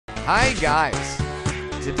Hi guys!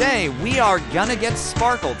 Today we are gonna get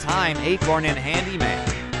Sparkle Time, Acorn, and Handyman.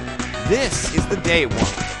 This is the day one.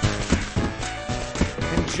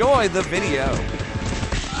 Enjoy the video.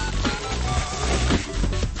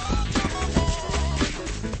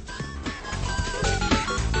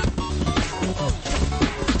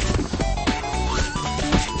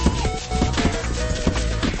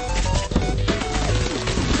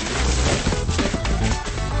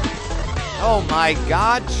 Oh my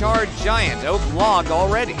god, charred giant oak log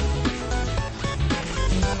already.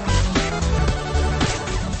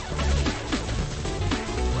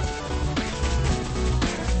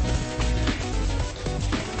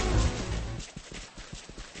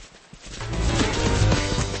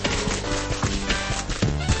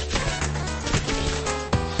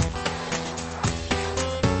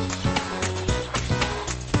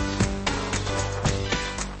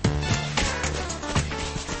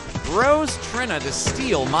 Bros Trina to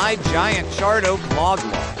steal my giant charred oak log.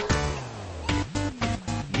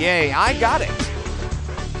 Yay, I got it.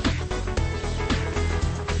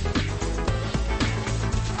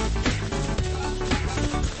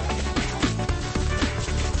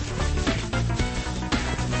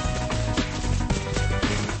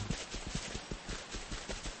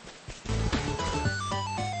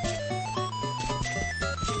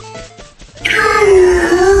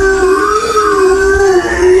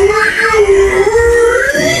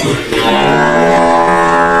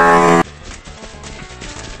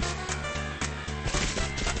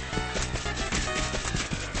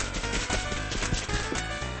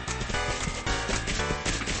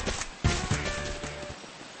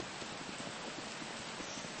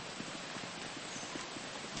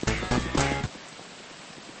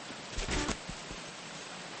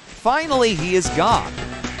 Finally, he is gone.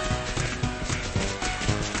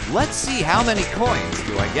 Let's see how many coins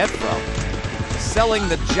do I get from selling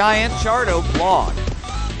the giant charred oak log.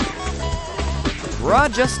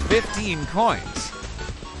 Bruh, just 15 coins.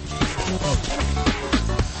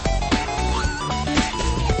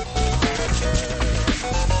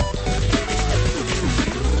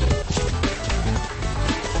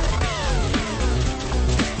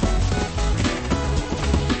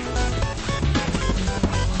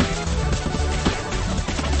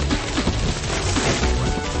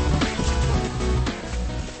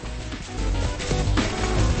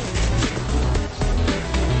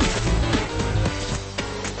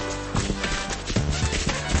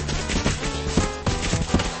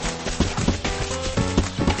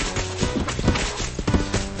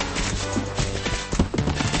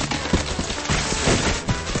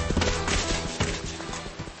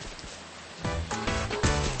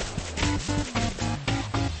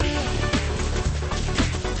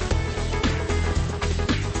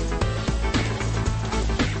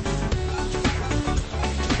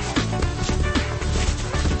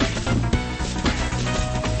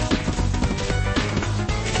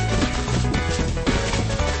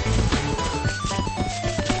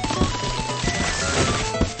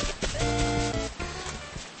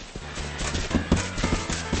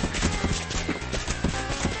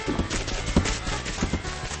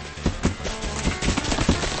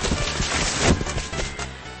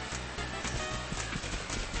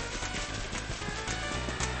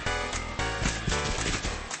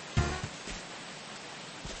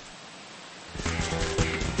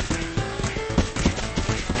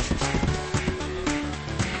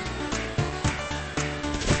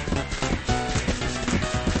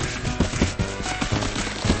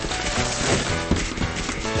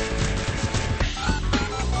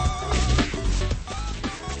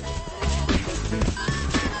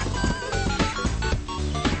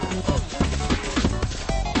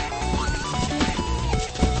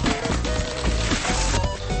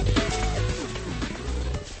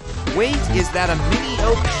 Wait, is that a mini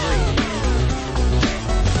oak tree?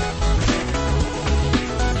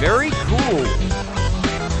 Very cool.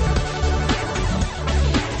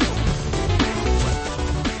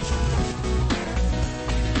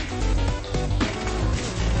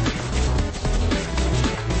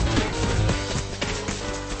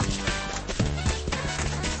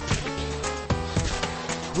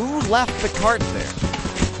 Who left the cart there?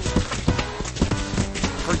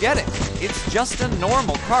 Forget it. It's just a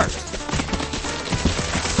normal cart.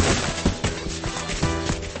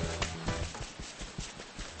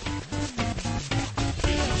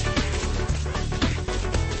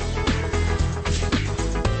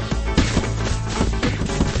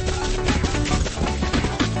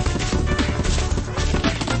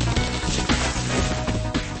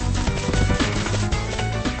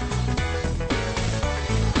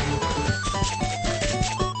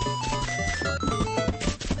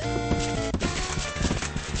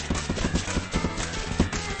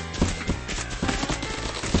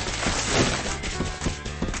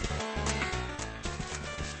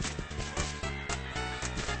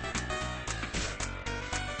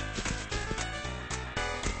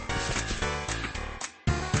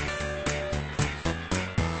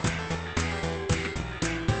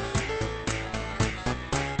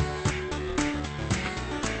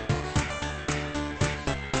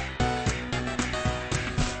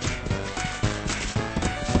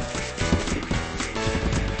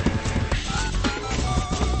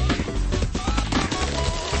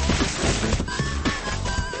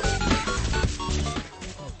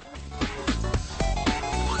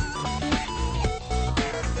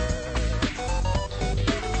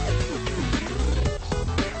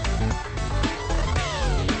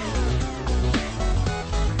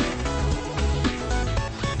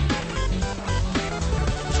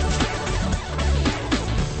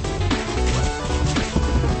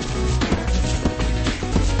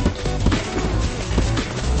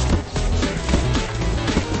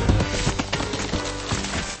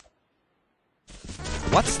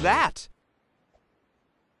 that?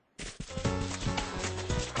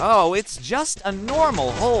 Oh, it's just a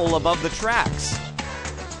normal hole above the tracks.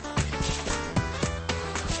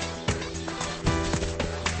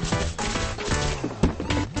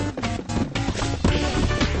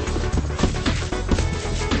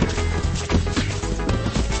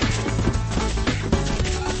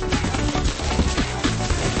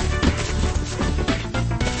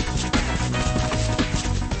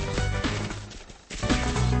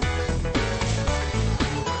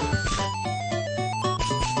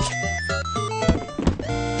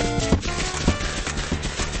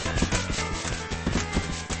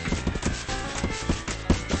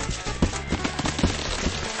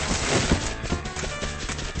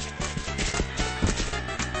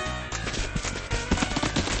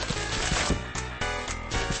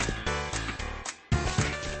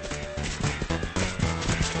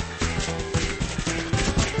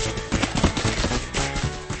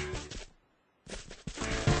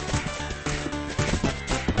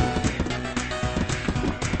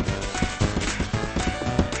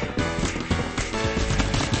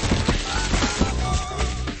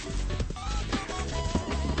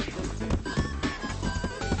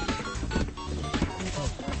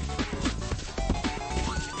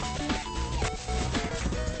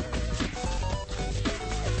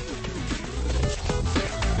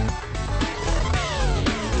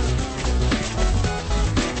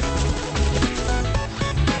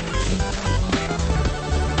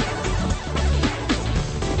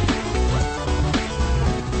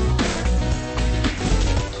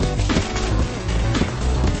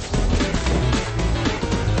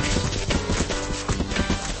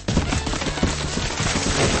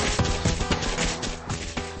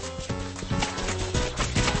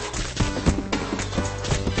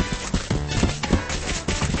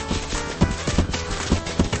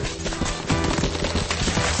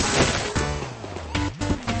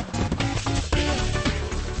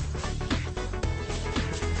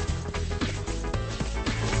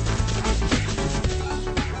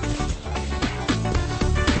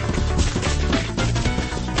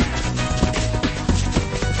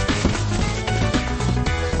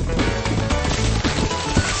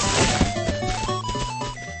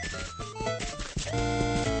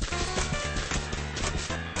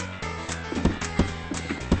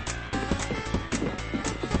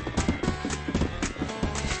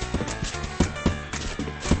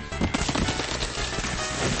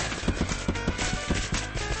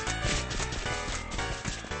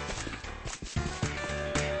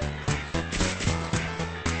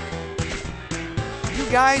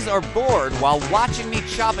 Guys are bored while watching me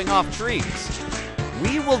chopping off trees.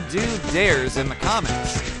 We will do dares in the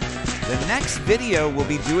comments. The next video will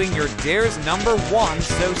be doing your dares number 1,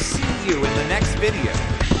 so see you in the next video.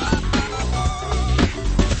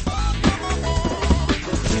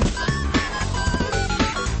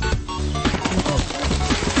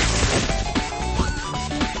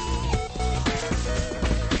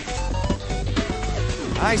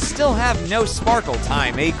 I still have no sparkle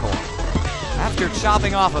time acorn. After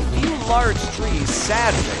chopping off a few large trees,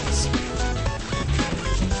 sad face.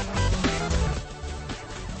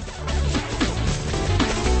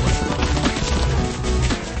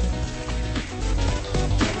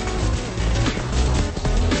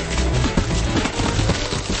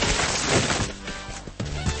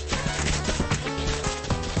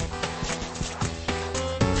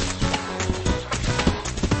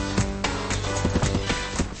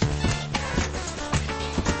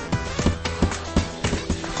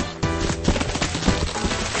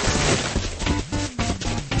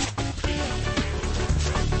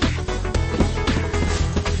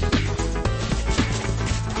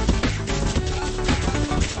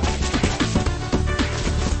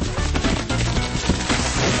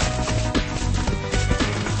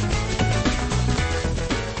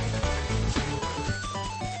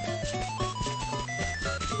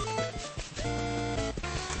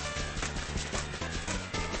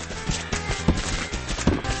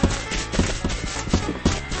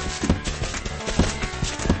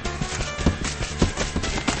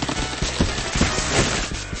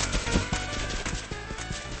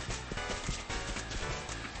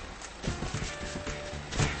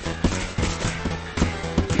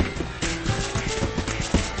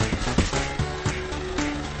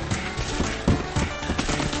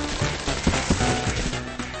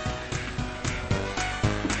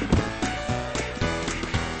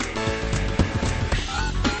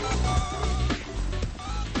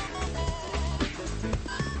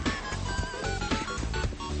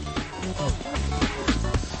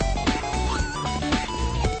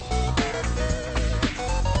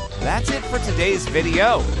 That's it for today's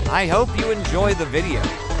video. I hope you enjoy the video.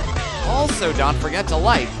 Also, don't forget to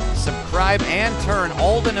like, subscribe, and turn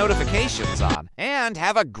all the notifications on. And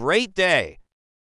have a great day.